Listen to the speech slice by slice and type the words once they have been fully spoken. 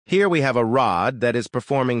Here we have a rod that is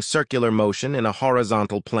performing circular motion in a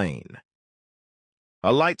horizontal plane.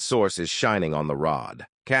 A light source is shining on the rod,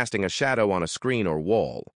 casting a shadow on a screen or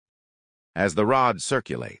wall. As the rod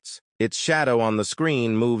circulates, its shadow on the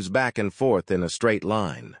screen moves back and forth in a straight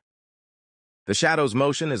line. The shadow's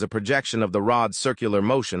motion is a projection of the rod's circular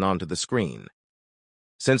motion onto the screen.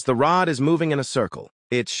 Since the rod is moving in a circle,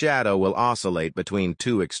 its shadow will oscillate between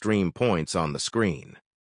two extreme points on the screen.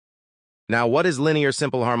 Now, what is linear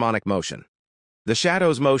simple harmonic motion? The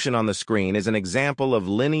shadow's motion on the screen is an example of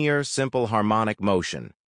linear simple harmonic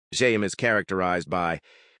motion. JM is characterized by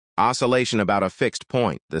oscillation about a fixed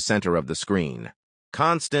point, the center of the screen;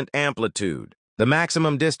 constant amplitude, the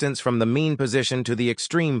maximum distance from the mean position to the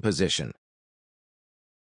extreme position;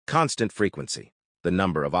 constant frequency, the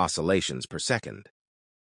number of oscillations per second.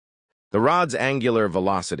 The rod's angular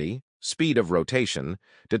velocity, speed of rotation,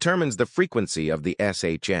 determines the frequency of the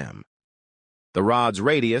SHM. The rod's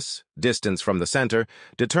radius, distance from the center,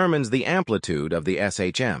 determines the amplitude of the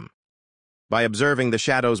SHM. By observing the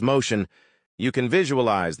shadow's motion, you can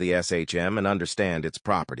visualize the SHM and understand its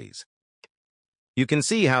properties. You can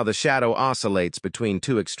see how the shadow oscillates between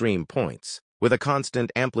two extreme points, with a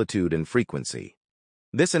constant amplitude and frequency.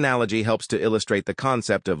 This analogy helps to illustrate the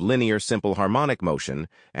concept of linear simple harmonic motion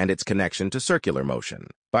and its connection to circular motion.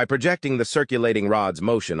 By projecting the circulating rod's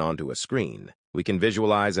motion onto a screen, we can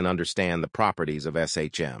visualize and understand the properties of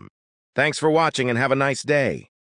SHM. Thanks for watching and have a nice day.